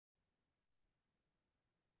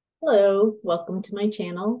Hello, welcome to my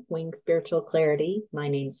channel, Wing Spiritual Clarity. My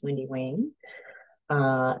name is Wendy Wing.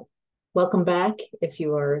 Uh, Welcome back if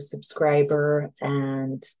you are a subscriber,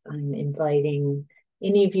 and I'm inviting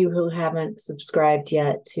any of you who haven't subscribed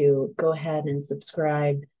yet to go ahead and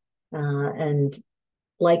subscribe and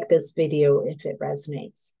like this video if it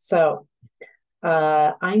resonates. So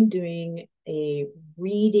I'm doing a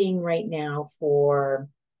reading right now for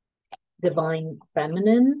divine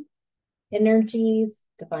feminine energies,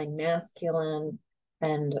 divine masculine,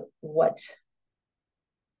 and what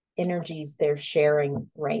energies they're sharing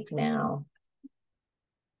right now.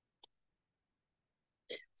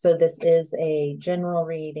 So this is a general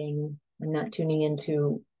reading. I'm not tuning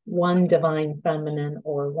into one divine feminine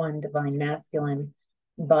or one divine masculine,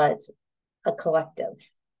 but a collective.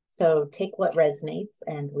 So take what resonates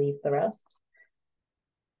and leave the rest.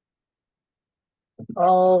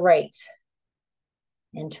 All right.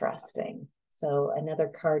 Interesting. So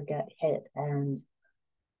another card got hit and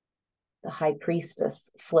the high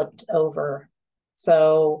priestess flipped over.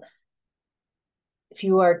 So if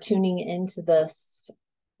you are tuning into this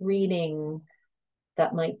reading,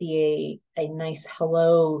 that might be a nice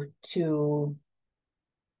hello to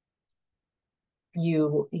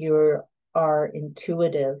you. You are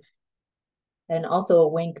intuitive, and also a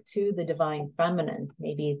wink to the divine feminine.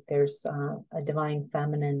 Maybe there's a divine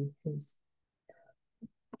feminine who's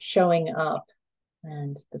showing up,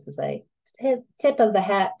 and this is a tip of the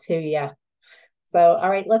hat to you. So, all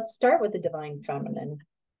right, let's start with the divine feminine.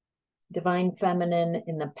 Divine feminine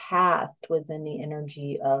in the past was in the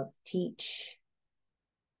energy of teach.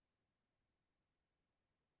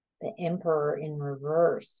 The emperor in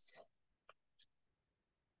reverse.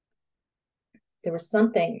 There was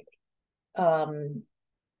something in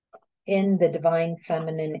the divine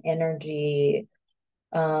feminine energy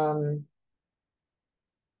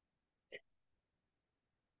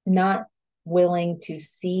not willing to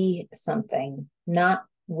see something, not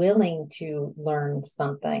willing to learn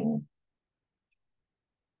something.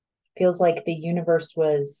 Feels like the universe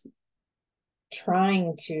was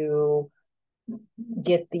trying to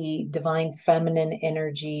get the divine feminine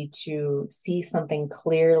energy to see something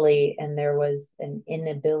clearly, and there was an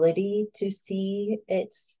inability to see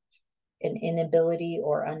it, an inability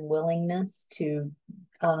or unwillingness to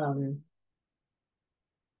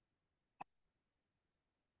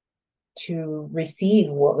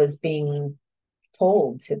receive what was being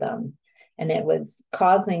told to them. And it was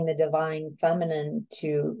causing the divine feminine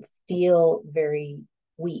to feel very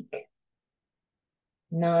weak.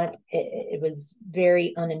 It was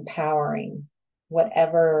very unempowering.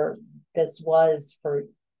 Whatever this was for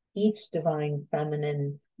each divine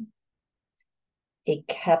feminine, it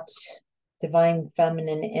kept divine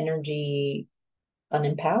feminine energy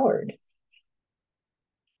unempowered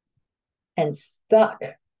and stuck,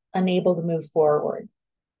 unable to move forward.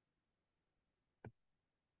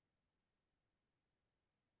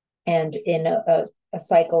 And in a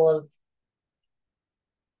cycle of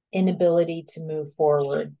inability to move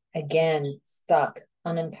forward, again, stuck,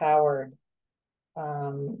 unempowered,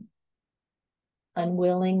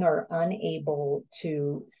 unwilling or unable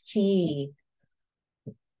to see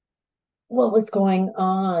what was going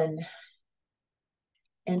on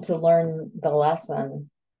and to learn the lesson.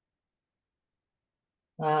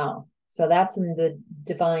 Wow. So that's in the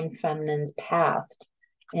divine feminine's past.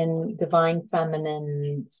 In divine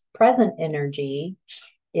feminine's present energy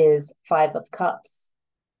is 5 of Cups.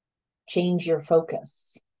 Change your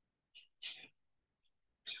focus.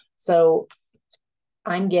 So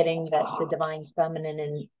I'm getting that the divine feminine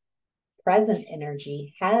in present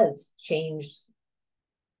energy has changed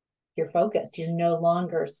your focus. You're no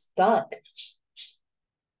longer stuck.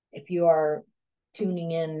 If you are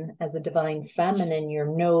tuning in as a divine feminine,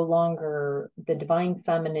 the divine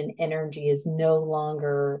feminine energy is no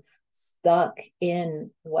longer stuck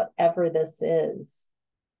in whatever this is,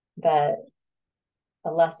 that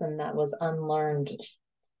a lesson that was unlearned,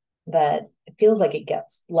 that it feels like it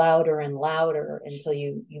gets louder and louder until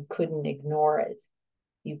you couldn't ignore it.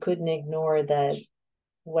 You couldn't ignore that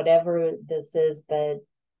whatever this is that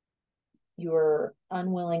you're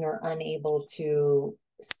unwilling or unable to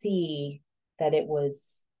see, that it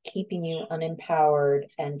was keeping you unempowered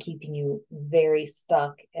and keeping you very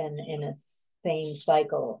stuck and in a same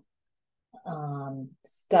cycle,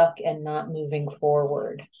 stuck and not moving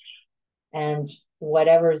forward. And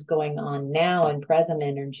whatever's going on now in present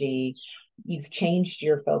energy, you've changed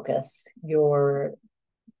your focus. You're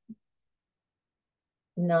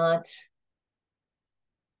not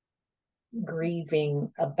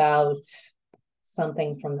grieving about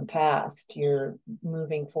something from the past. You're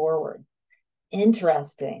moving forward.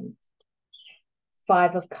 Interesting.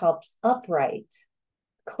 Five of Cups upright,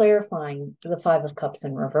 clarifying the Five of Cups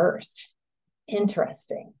in reverse.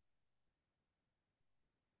 Interesting.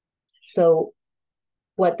 So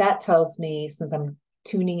what that tells me, since I'm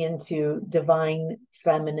tuning into divine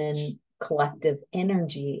feminine collective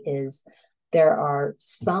energy, is there are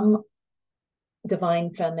some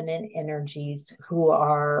divine feminine energies who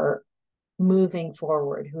are moving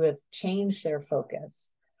forward, who have changed their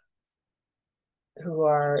focus, who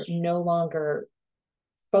are no longer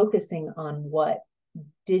focusing on what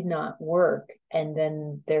did not work. And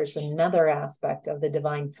then there's another aspect of the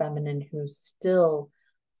divine feminine who's still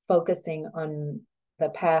focusing on the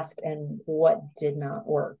past and what did not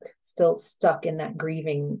work, still stuck in that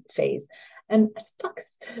grieving phase. And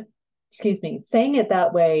excuse me, saying it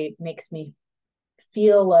that way makes me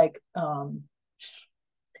feel like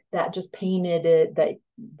that just painted it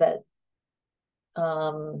that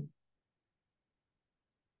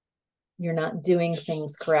you're not doing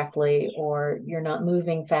things correctly, or you're not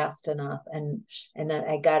moving fast enough. And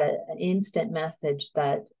I got an instant message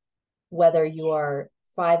that whether you are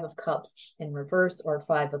Five of Cups in reverse or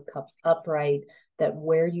Five of Cups upright, that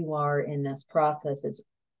where you are in this process is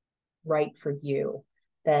right for you,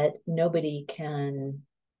 that nobody can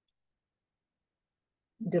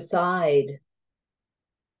decide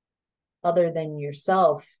other than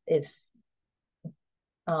yourself if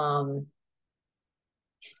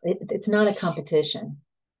it's not a competition.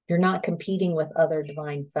 You're not competing with other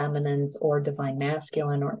divine feminines or divine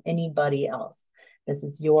masculine or anybody else. This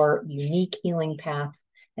is your unique healing path,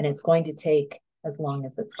 and it's going to take as long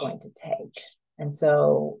as it's going to take. And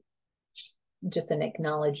so just an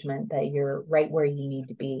acknowledgement that you're right where you need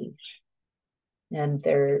to be. And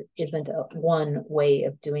there isn't one way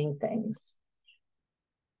of doing things.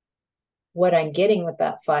 What I'm getting with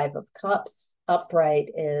that Five of Cups upright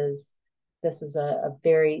is this is a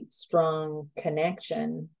very strong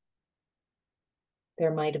connection.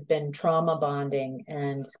 There might have been trauma bonding,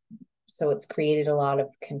 and so it's created a lot of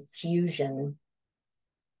confusion.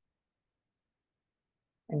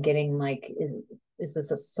 I'm getting like, is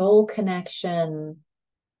this a soul connection,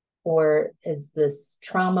 or is this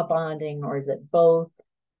trauma bonding, or is it both?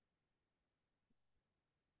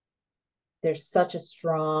 There's such a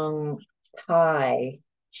strong tie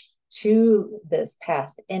to this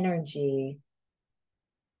past energy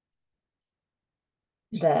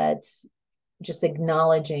that just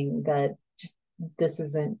acknowledging that this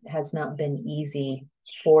has not been easy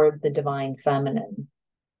for the divine feminine.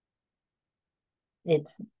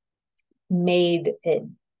 It's made it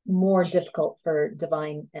more difficult for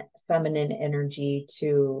divine feminine energy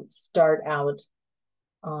to start out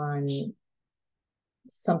on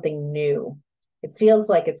something new. It feels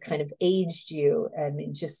like it's kind of aged you, and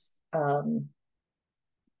it just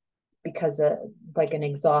because of like an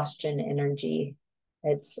exhaustion energy,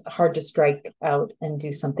 it's hard to strike out and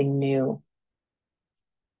do something new.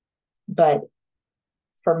 But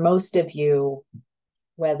for most of you,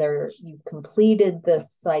 whether you've completed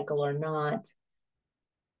this cycle or not,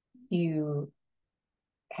 you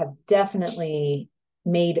have definitely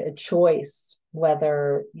made a choice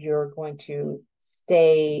whether you're going to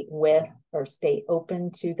stay with or stay open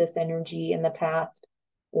to this energy in the past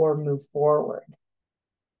or move forward.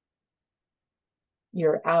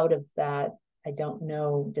 You're out of that I don't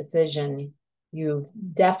know decision. You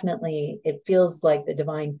definitely, it feels like the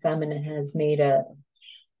divine feminine has made a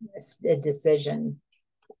decision,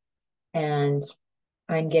 and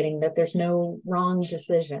I'm getting that there's no wrong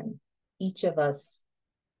decision. Each of us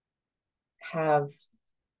have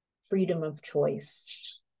freedom of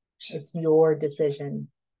choice. It's your decision,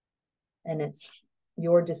 and it's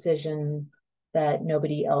your decision that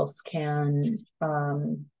nobody else can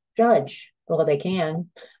judge. Well, they can,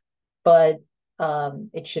 but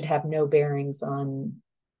it should have no bearings on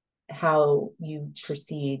how you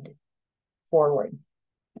proceed forward.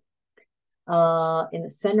 In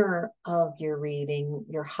the center of your reading,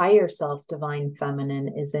 your higher self, divine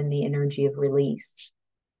feminine, is in the energy of release,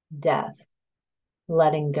 death,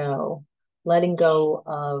 letting go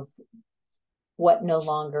of what no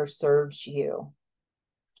longer serves you.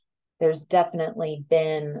 There's definitely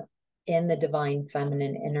been in the divine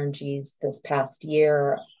feminine energies this past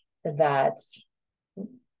year that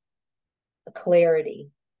clarity,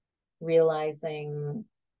 realizing,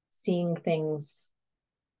 seeing things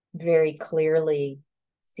very clearly,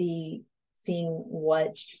 seeing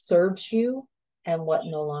what serves you and what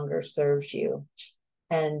no longer serves you,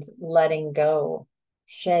 and letting go,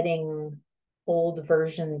 shedding old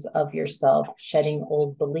versions of yourself, shedding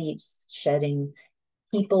old beliefs, shedding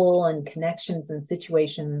people and connections and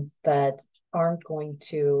situations that aren't going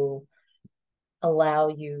to allow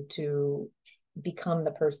you to become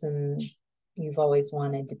the person you've always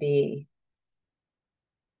wanted to be.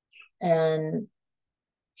 And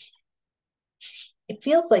it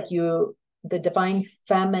feels like the divine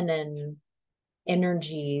feminine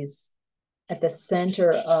energies at the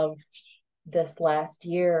center of this last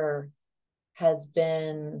year has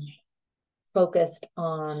been focused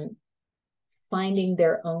on finding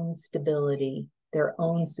their own stability, their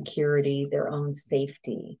own security, their own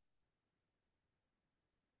safety.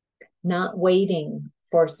 Not waiting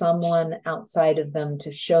for someone outside of them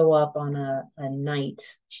to show up on a night,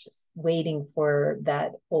 just waiting for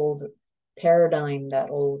that old paradigm, that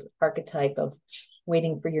old archetype of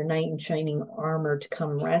waiting for your knight in shining armor to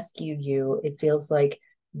come rescue you. It feels like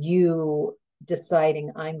you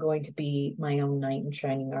deciding, I'm going to be my own knight in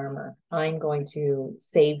shining armor. I'm going to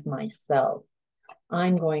save myself.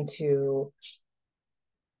 I'm going to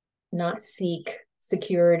not seek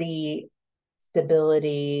security,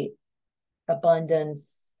 stability,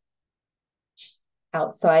 abundance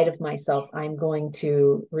outside of myself. I'm going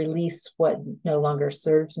to release what no longer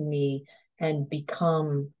serves me and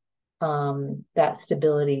become that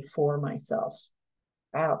stability for myself.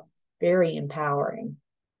 Wow, very empowering,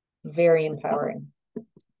 very empowering.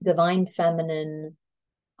 Divine feminine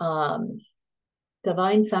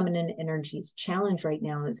energy's challenge right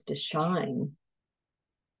now is to shine,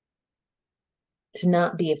 to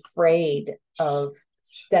not be afraid of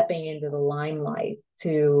stepping into the limelight,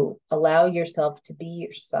 to allow yourself to be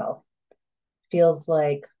yourself. Feels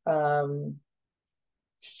like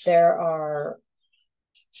there are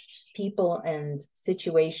people and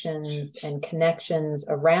situations and connections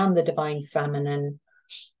around the divine feminine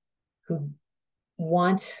who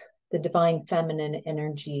want the divine feminine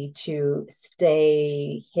energy to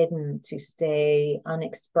stay hidden, to stay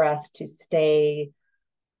unexpressed, to stay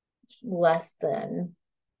less than,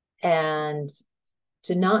 and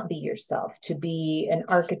to not be yourself, to be an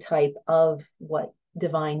archetype of what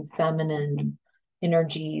divine feminine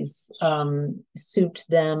energies suit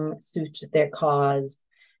them, suit their cause.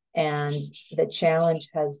 And the challenge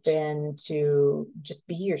has been to just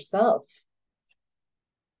be yourself,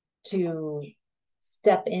 to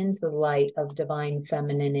step into the light of divine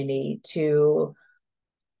femininity, to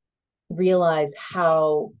realize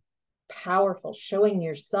how powerful, showing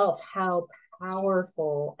yourself how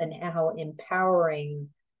powerful and how empowering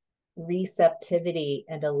receptivity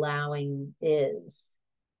and allowing is.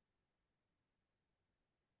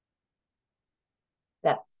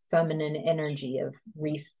 That feminine energy of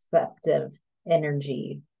receptive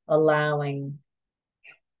energy, allowing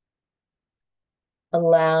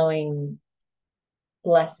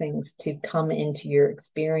blessings to come into your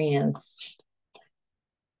experience,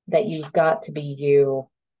 that you've got to be you,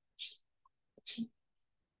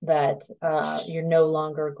 that you're no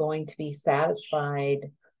longer going to be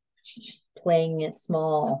satisfied playing it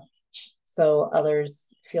small so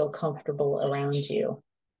others feel comfortable around you.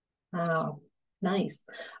 Wow, nice.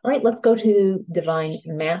 All right, let's go to divine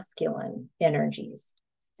masculine energies.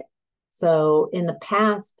 So in the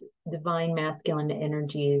past, divine masculine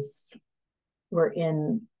energies were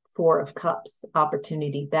in Four of Cups,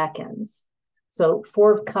 opportunity beckons. So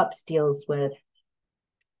Four of Cups deals with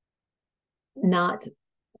not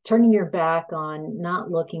turning your back on, not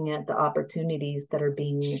looking at the opportunities that are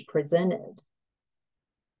being presented.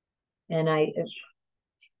 And I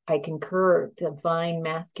concur, divine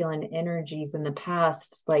masculine energies in the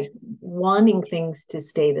past, like wanting things to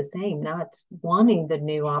stay the same, not wanting the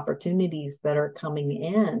new opportunities that are coming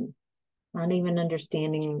in, not even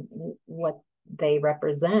understanding what they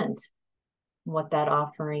represent, what that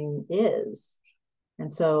offering is.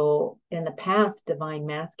 And so in the past, divine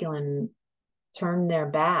masculine turned their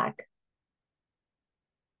back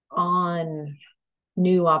on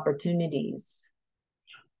new opportunities.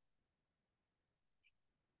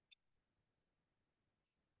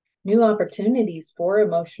 New opportunities for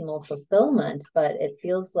emotional fulfillment, but it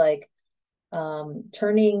feels like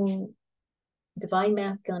turning divine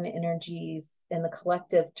masculine energies in the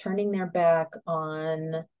collective, turning their back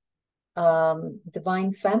on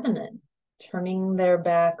divine feminine, turning their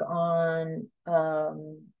back on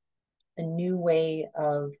a new way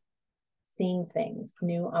of seeing things,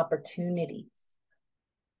 new opportunities.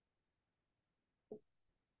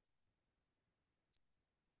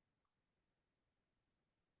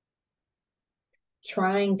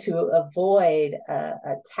 Trying to avoid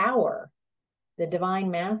a tower. The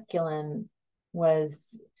divine masculine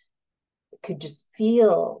could just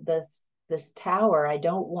feel this tower. I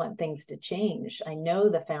don't want things to change. I know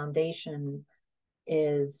the foundation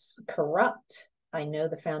is corrupt. I know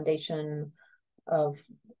the foundation of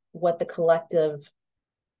what the collective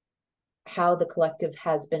how the collective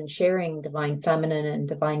has been sharing divine feminine and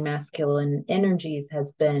divine masculine energies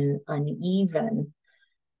has been uneven.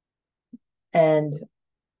 And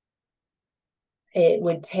it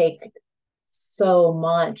would take so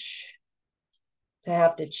much to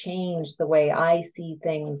have to change the way I see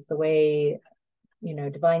things, the way,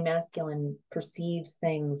 divine masculine perceives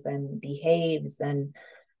things and behaves, and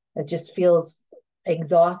it just feels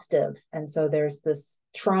exhaustive. And so there's this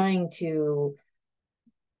trying to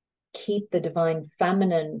keep the divine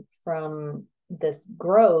feminine from this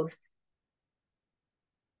growth,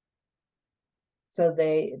 so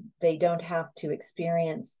they don't have to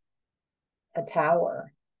experience a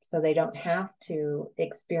tower, so they don't have to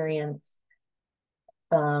experience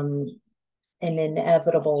an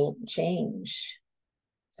inevitable change.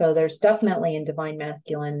 So there's definitely in divine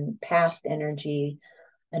masculine past energy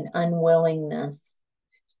an unwillingness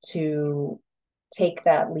to take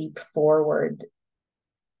that leap forward,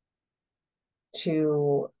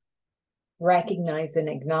 to recognize and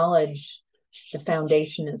acknowledge the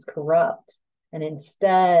foundation is corrupt. And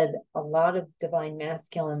instead, a lot of divine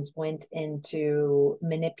masculines went into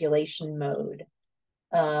manipulation mode,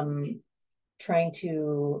 trying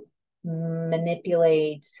to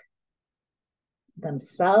manipulate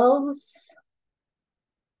themselves,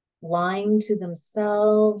 lying to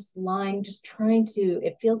themselves, just trying to,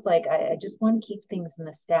 it feels like I just want to keep things in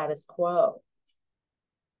the status quo,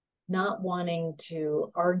 not wanting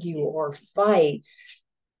to argue or fight.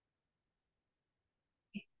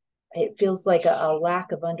 It feels like a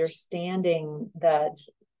lack of understanding that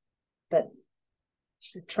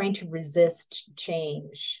trying to resist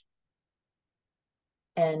change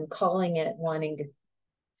and calling it wanting to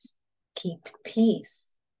keep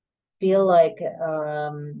peace. Feel like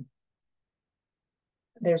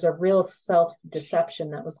there's a real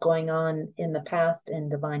self-deception that was going on in the past in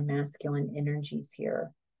divine masculine energies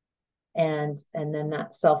here. And then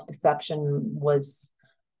that self-deception was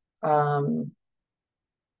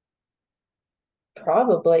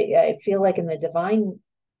probably, I feel like in the divine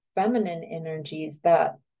feminine energies,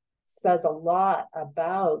 that says a lot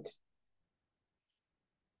about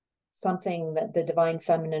something that the divine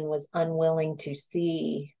feminine was unwilling to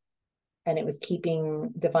see, and it was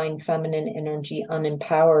keeping divine feminine energy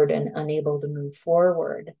unempowered and unable to move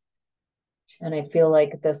forward. And I feel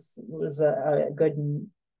like this was a good,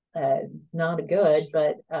 not a good,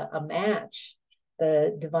 but a match.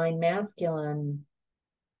 The divine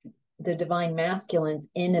masculine's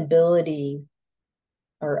inability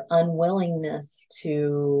or unwillingness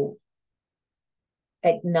to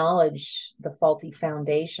acknowledge the faulty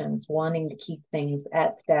foundations, wanting to keep things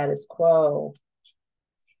at status quo,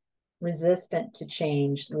 resistant to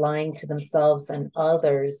change, lying to themselves and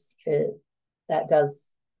others, that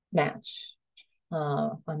does match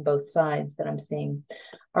on both sides that I'm seeing.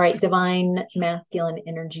 All right, divine masculine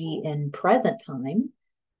energy in present time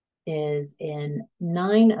is in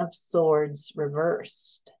 9 of Swords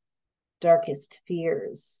reversed, darkest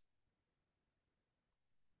fears.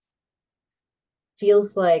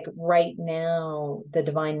 Feels like right now the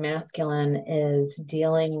divine masculine is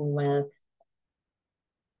dealing with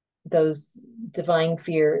those divine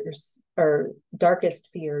fears or darkest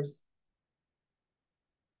fears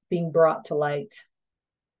being brought to light.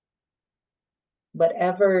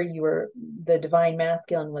 Whatever the divine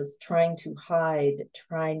masculine was trying to hide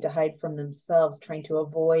from themselves, trying to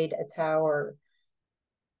avoid a tower,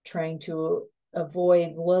 trying to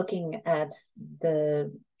avoid looking at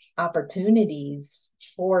the opportunities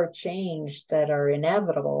for change that are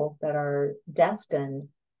inevitable, that are destined.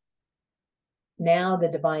 Now the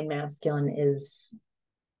divine masculine is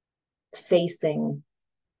facing,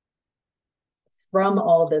 from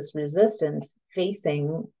all this resistance,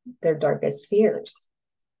 facing their darkest fears.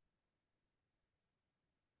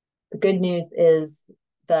 The good news is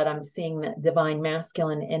that I'm seeing that divine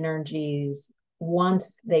masculine energies,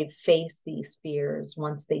 once they face these fears,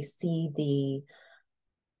 once they see the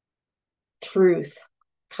truth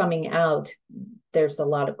coming out, there's a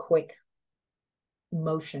lot of quick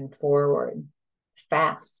motion forward,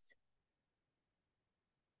 fast.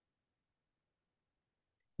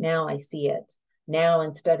 Now I see it. Now,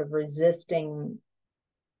 instead of resisting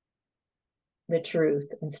the truth,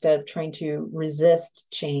 instead of trying to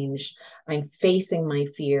resist change, I'm facing my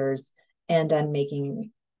fears and I'm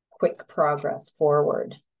making quick progress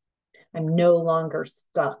forward. I'm no longer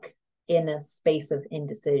stuck in a space of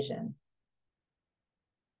indecision.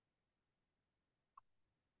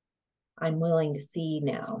 I'm willing to see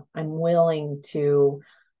now. I'm willing to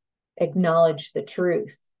acknowledge the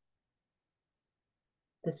truth.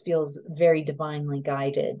 This feels very divinely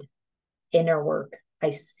guided. Inner work.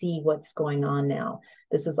 I see what's going on now.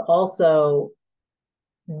 This is also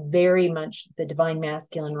very much the divine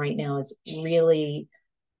masculine right now is really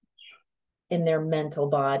in their mental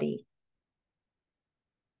body.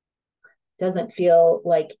 Doesn't feel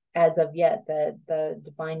like as of yet that the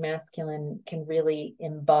divine masculine can really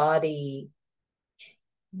embody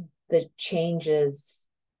the changes,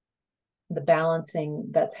 the balancing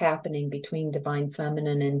that's happening between divine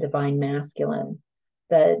feminine and divine masculine.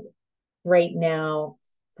 That right now,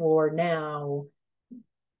 for now,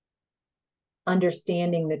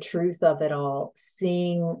 understanding the truth of it all,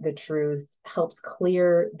 seeing the truth helps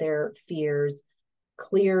clear their fears,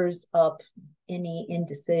 clears up any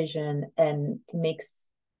indecision, and makes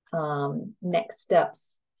next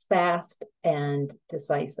steps fast and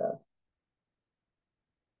decisive.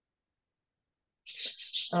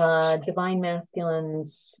 Divine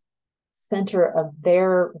masculine's center of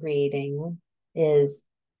their reading is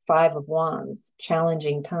 5 of Wands,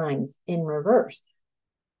 challenging times in reverse.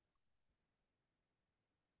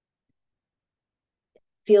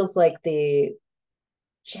 Feels like the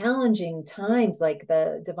challenging times, like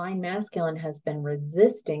the divine masculine has been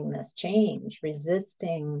resisting this change,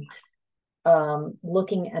 resisting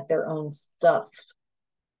looking at their own stuff,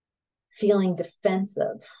 feeling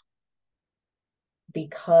defensive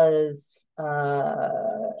because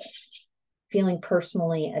feeling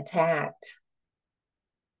personally attacked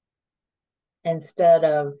instead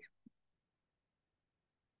of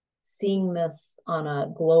seeing this on a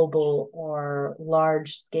global or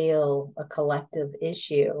large scale, a collective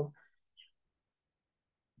issue,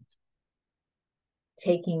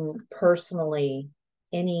 taking personally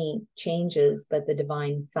any changes that the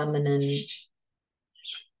divine feminine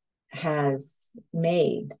has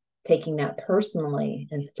made, taking that personally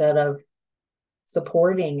instead of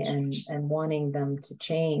supporting and wanting them to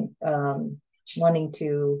change, wanting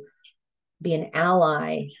to be an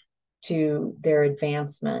ally to their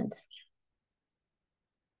advancement.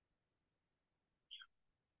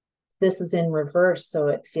 This is in reverse, so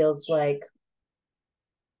it feels like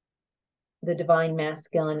the divine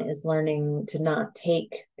masculine is learning to not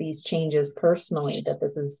take these changes personally, that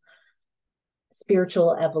this is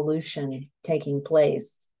spiritual evolution taking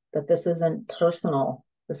place, that this isn't personal.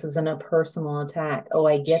 This isn't a personal attack. Oh,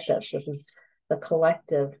 I get this. This is the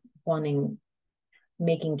collective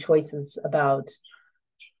making choices about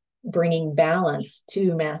bringing balance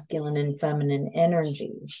to masculine and feminine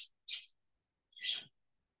energies.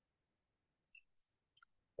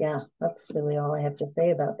 Yeah, that's really all I have to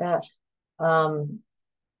say about that.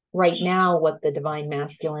 Right now, what the divine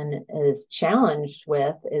masculine is challenged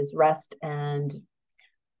with is rest and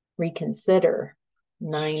reconsider.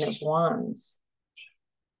 9 of Wands.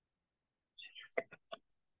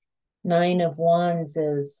 9 of Wands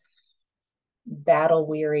is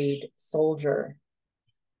battle-wearied soldier.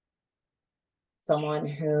 Someone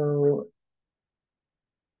who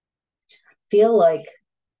feel like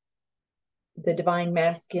the divine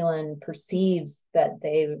masculine perceives that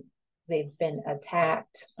they've been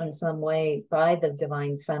attacked in some way by the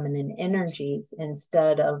divine feminine energies,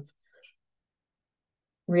 instead of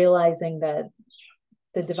realizing that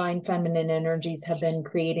the divine feminine energies have been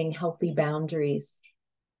creating healthy boundaries.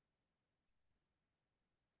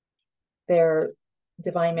 Their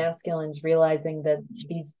divine masculines realizing that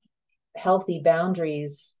these healthy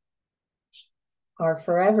boundaries are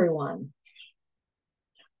for everyone,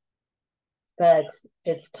 that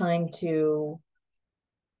it's time to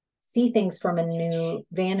see things from a new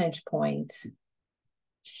vantage point,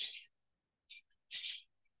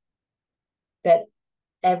 that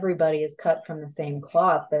everybody is cut from the same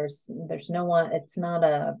cloth. There's no one, it's not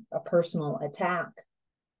a personal attack.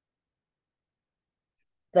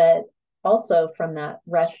 That also from that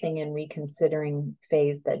resting and reconsidering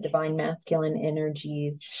phase, that divine masculine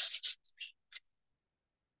energies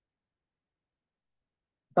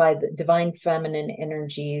by the divine feminine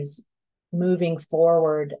energies moving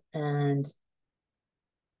forward and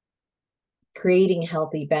creating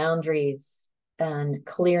healthy boundaries and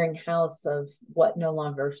clearing house of what no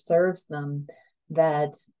longer serves them,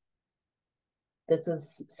 that this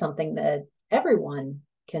is something that everyone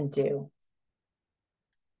can do.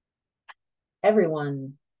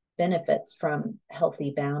 Everyone benefits from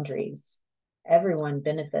healthy boundaries. Everyone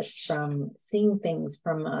benefits from seeing things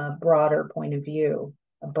from a broader point of view,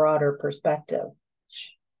 a broader perspective.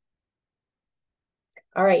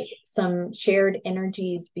 All right, some shared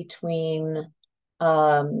energies between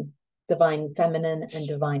divine feminine and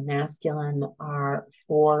divine masculine are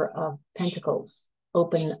 4 of Pentacles,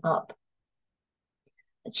 open up.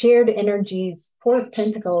 Shared energies, 4 of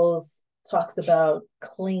Pentacles talks about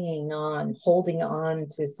clinging on, holding on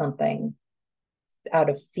to something out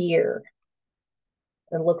of fear.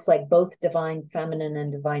 it looks like both divine feminine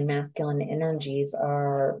and divine masculine energies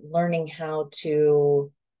are learning how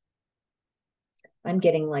to, I'm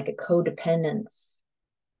getting like a codependence,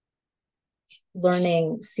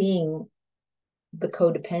 seeing the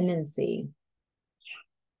codependency.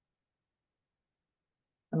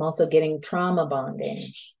 I'm also getting trauma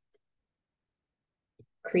bonding,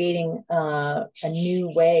 creating a new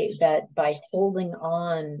way that by holding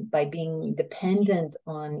on, by being dependent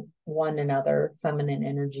on one another, feminine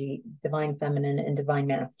energy, divine feminine and divine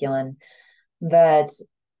masculine, that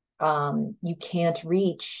you can't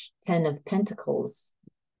reach 10 of Pentacles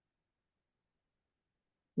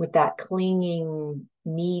with that clinging,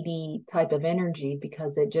 needy type of energy,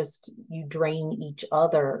 because you drain each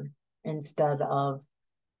other instead of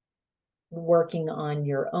working on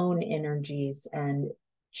your own energies and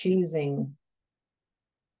choosing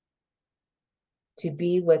to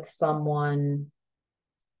be with someone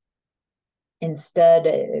instead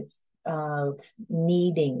of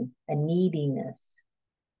needing a neediness.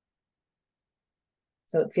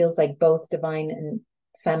 So it feels like both divine and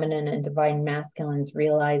feminine and divine masculines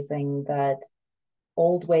realizing that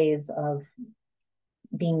old ways of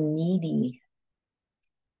being needy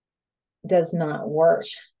does not work,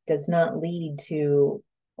 does not lead to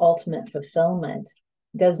ultimate fulfillment,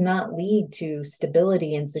 does not lead to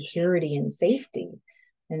stability and security and safety.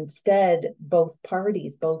 Instead, both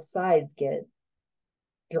parties, both sides get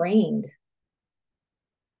drained,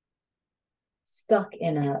 stuck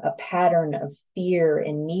in a pattern of fear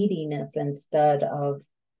and neediness instead of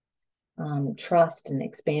trust and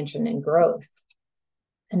expansion and growth.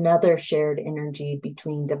 Another shared energy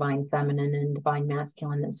between divine feminine and divine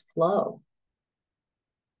masculine is flow.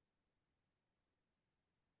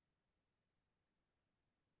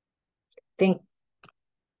 I think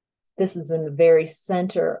this is in the very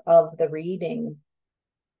center of the reading,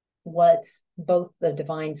 what both the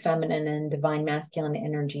divine feminine and divine masculine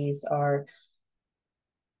energies are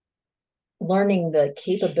learning, the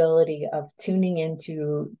capability of tuning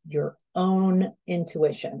into your own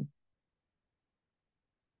intuition,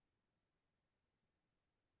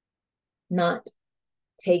 not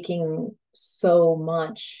taking so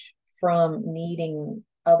much from needing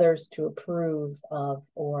others to approve of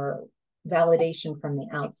or validation from the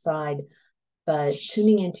outside, but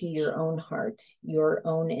tuning into your own heart, your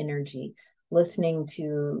own energy, listening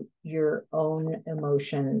to your own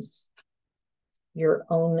emotions, your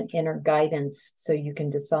own inner guidance, so you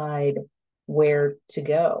can decide where to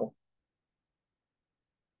go.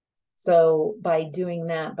 So by doing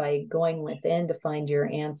that, by going within to find your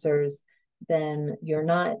answers, then you're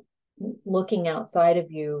not looking outside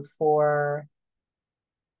of you for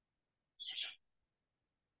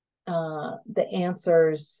the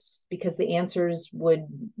answers, because the answers would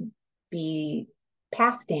be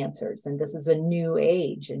past answers. And this is a new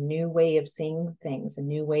age, a new way of seeing things, a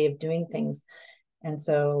new way of doing things. And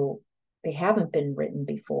so they haven't been written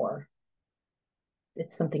before.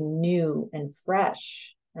 It's something new and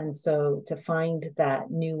fresh. And so to find that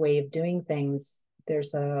new way of doing things,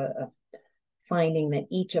 there's a finding that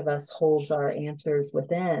each of us holds our answers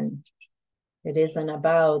within. It isn't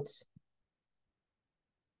about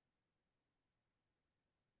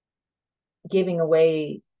giving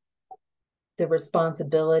away the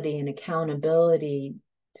responsibility and accountability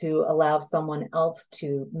to allow someone else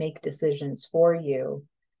to make decisions for you.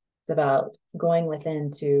 It's about going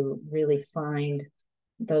within to really find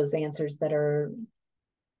those answers that are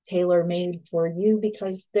tailor-made for you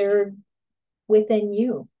because they're within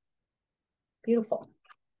you. Beautiful.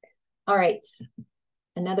 All right.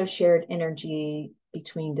 Another shared energy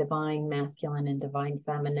between divine masculine and divine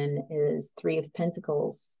feminine is Three of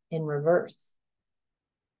Pentacles in reverse.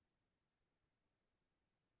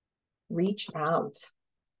 Reach out.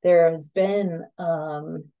 There has been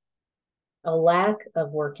a lack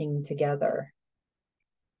of working together.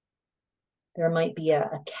 There might be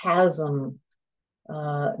a chasm,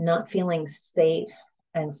 not feeling safe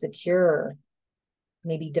and secure.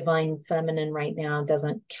 Maybe divine feminine right now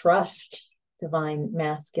doesn't trust divine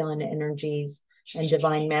masculine energies, and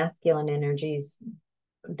divine masculine energies,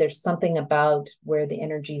 there's something about where the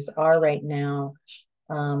energies are right now,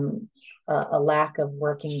 a lack of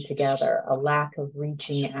working together, a lack of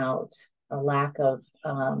reaching out, a lack of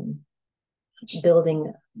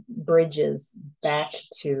building bridges back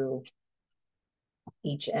to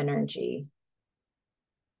each energy.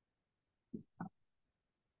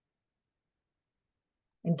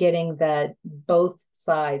 And getting that both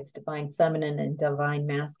sides, divine feminine and divine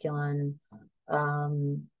masculine,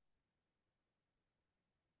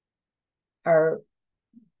 are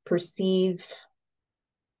perceive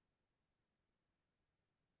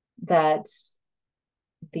that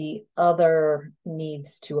the other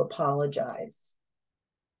needs to apologize.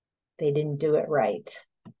 They didn't do it right.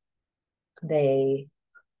 They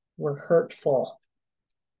were hurtful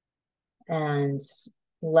and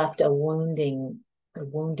left a woundedness.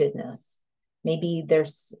 Maybe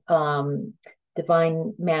there's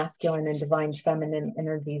divine masculine and divine feminine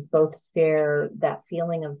energies both share that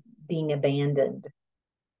feeling of being abandoned.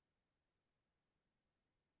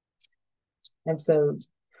 And so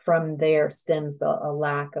from there stems a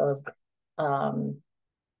lack of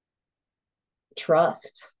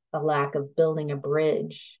trust, a lack of building a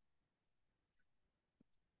bridge.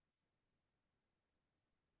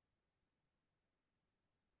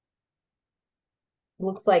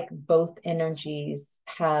 Looks like both energies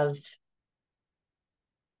have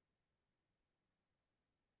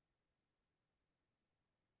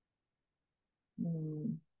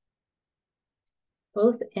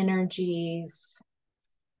both energies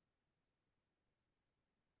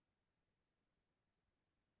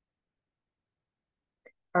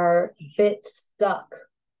are a bit stuck,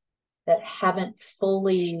 that haven't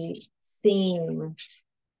fully seen.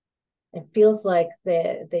 It feels like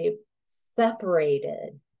they've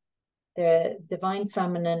separated. The divine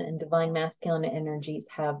feminine and divine masculine energies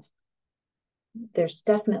have, there's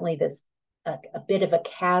definitely this a bit of a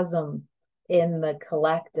chasm in the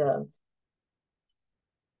collective.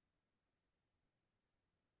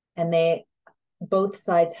 And both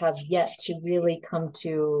sides have yet to really come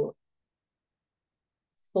to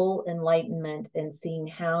full enlightenment and seeing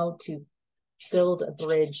how to build a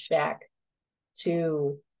bridge back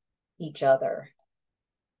to each other.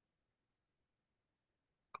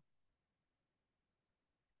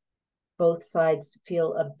 Both sides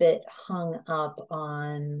feel a bit hung up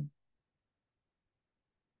on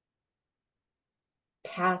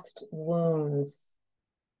past wounds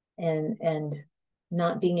and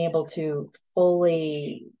not being able to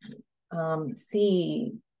fully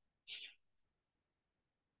see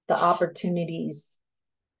the opportunities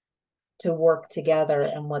to work together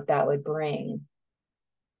and what that would bring.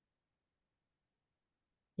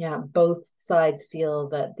 Yeah, both sides feel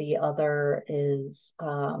that the other is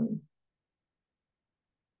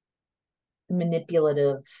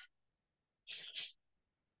manipulative,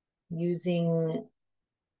 using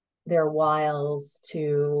their wiles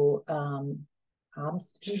to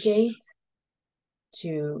obfuscate,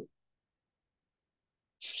 to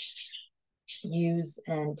use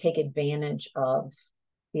and take advantage of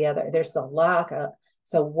the other. There's a lack of,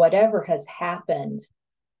 so whatever has happened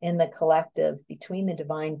in the collective between the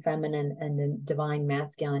divine feminine and the divine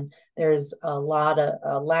masculine, there's a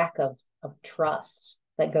lack of trust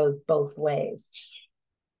that goes both ways.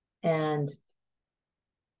 And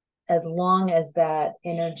as long as that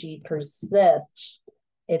energy persists,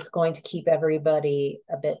 it's going to keep everybody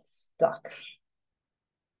a bit stuck.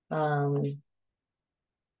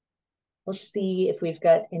 Let's see if we've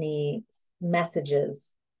got any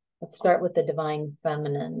messages. Let's start with the divine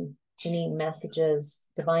feminine. Any messages,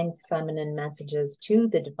 divine feminine messages to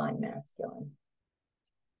the divine masculine?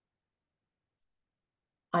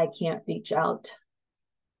 I can't reach out.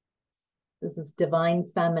 This is divine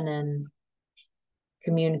feminine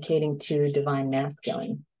communicating to divine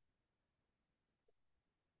masculine.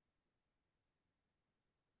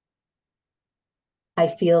 I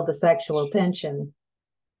feel the sexual tension.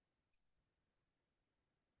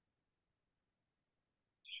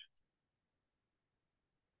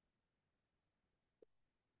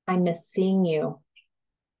 I miss seeing you.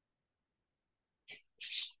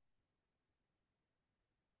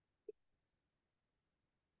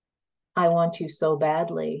 I want you so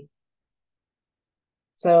badly.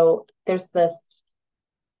 So there's this,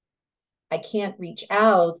 I can't reach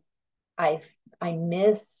out. I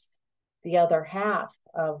miss the other half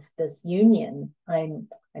of this union. I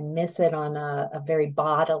miss it on a very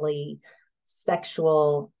bodily,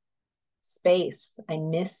 sexual space. I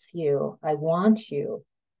miss you. I want you.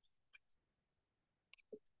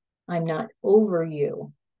 I'm not over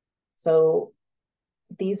you. So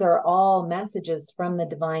these are all messages from the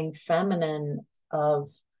divine feminine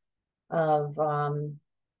of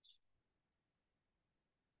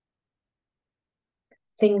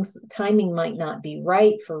things. Timing might not be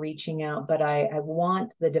right for reaching out, but I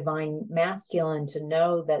want the divine masculine to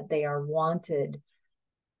know that they are wanted.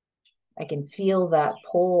 I can feel that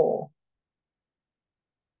pull.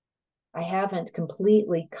 I haven't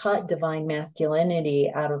completely cut divine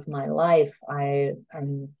masculinity out of my life.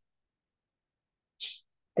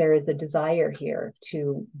 There is a desire here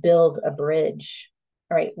to build a bridge.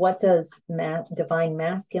 All right, what does divine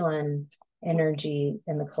masculine energy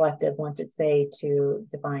in the collective want to say to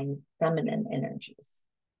divine feminine energies?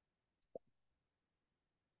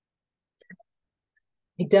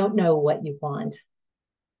 I don't know what you want.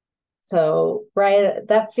 So, right,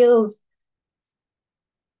 that feels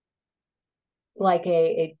like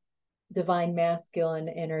a divine masculine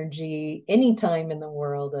energy anytime in the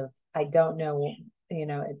world of, I don't know,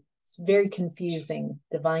 it's very confusing.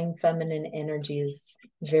 Divine feminine energy is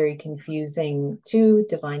very confusing to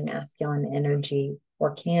divine masculine energy,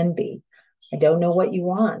 or can be. I don't know what you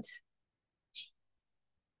want.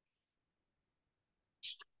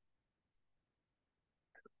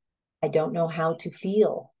 I don't know how to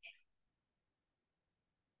feel.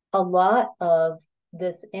 A lot of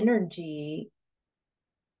this energy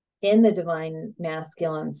in the divine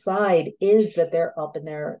masculine side is that they're up in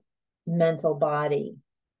their mental body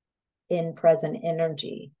in present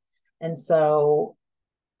energy. And so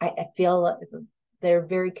I feel they're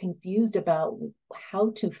very confused about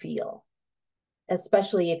how to feel,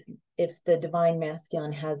 especially if the divine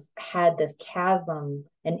masculine has had this chasm,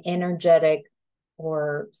 an energetic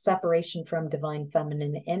or separation from divine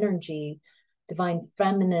feminine energy. Divine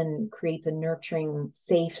feminine creates a nurturing,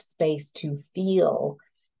 safe space to feel.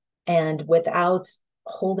 And without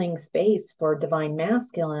holding space for divine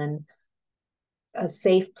masculine, a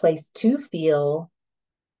safe place to feel,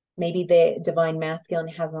 maybe the divine masculine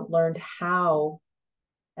hasn't learned how,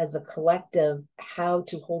 as a collective, how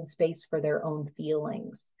to hold space for their own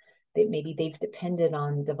feelings. That maybe they've depended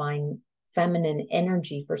on divine feminine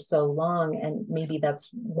energy for so long, and maybe that's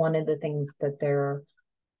one of the things that they're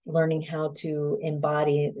learning how to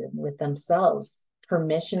embody with themselves: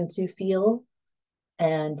 permission to feel,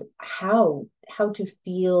 and how to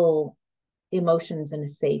feel emotions in a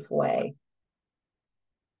safe way.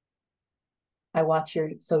 I watch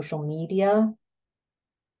your social media.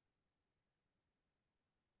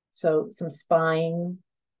 So some spying,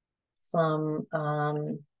 some,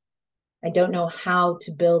 I don't know how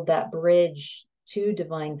to build that bridge to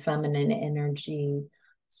divine feminine energy.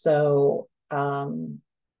 So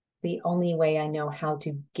the only way I know how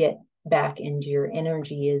to get back into your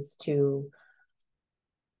energy is to,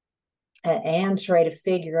 and try to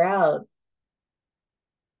figure out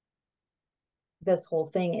this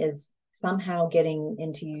whole thing is somehow getting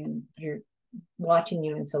into your watching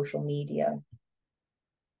you in social media.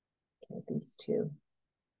 Okay, these two.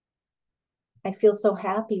 I feel so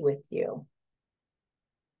happy with you.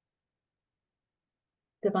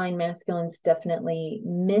 Divine masculine's definitely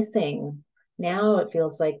missing. Now it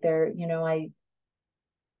feels like they're,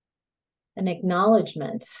 an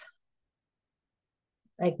acknowledgement,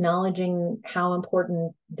 acknowledging how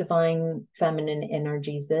important divine feminine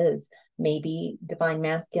energies is. Maybe divine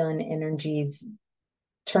masculine energies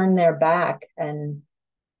turned their back and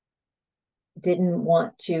didn't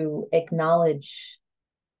want to acknowledge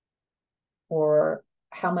or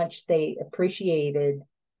how much they appreciated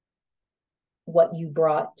what you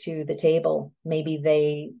brought to the table. Maybe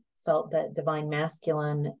they felt that divine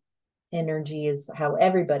masculine energy is how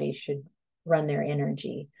everybody should run their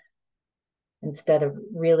energy, instead of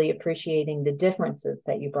really appreciating the differences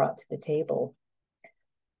that you brought to the table.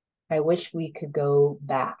 I wish we could go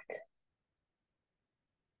back.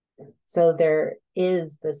 So there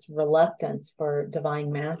is this reluctance for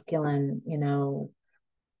divine masculine,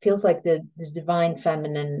 feels like the divine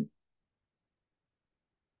feminine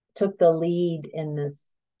took the lead in this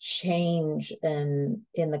change in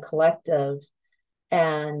the collective.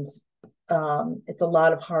 And it's a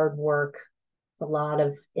lot of hard work. It's a lot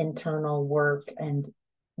of internal work and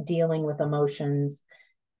dealing with emotions.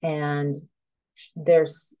 And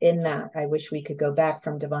there's, in that, I wish we could go back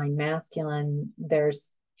from divine masculine.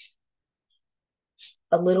 There's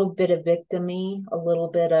a little bit of victimy, a little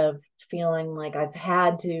bit of feeling like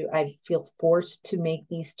I feel forced to make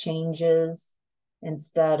these changes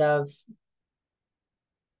instead of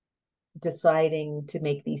deciding to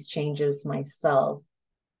make these changes myself.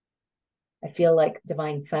 I feel like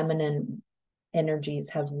divine feminine energies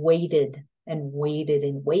have waited and waited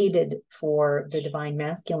and waited for the divine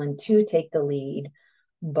masculine to take the lead,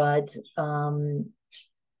 but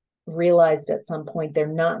realized at some point they're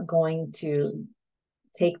not going to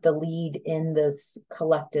take the lead in this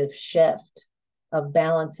collective shift of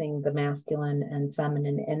balancing the masculine and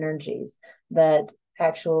feminine energies, that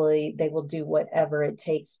actually they will do whatever it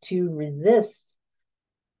takes to resist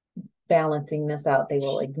balancing this out. They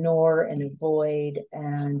will ignore and avoid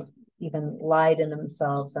and even lie to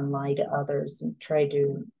themselves and lie to others and try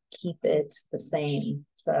to keep it the same.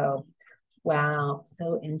 So, wow,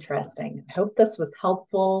 so interesting. I hope this was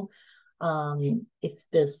helpful. If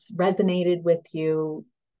this resonated with you,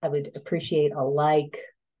 I would appreciate a like.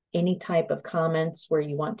 Any type of comments where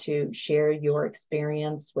you want to share your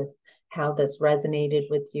experience with how this resonated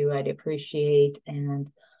with you, I'd appreciate.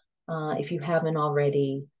 And If you haven't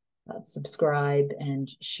already, subscribe and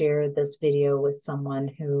share this video with someone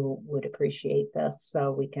who would appreciate this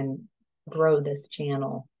so we can grow this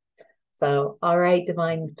channel. So, all right,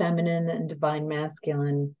 divine feminine and divine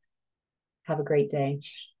masculine, have a great day.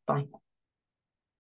 Bye.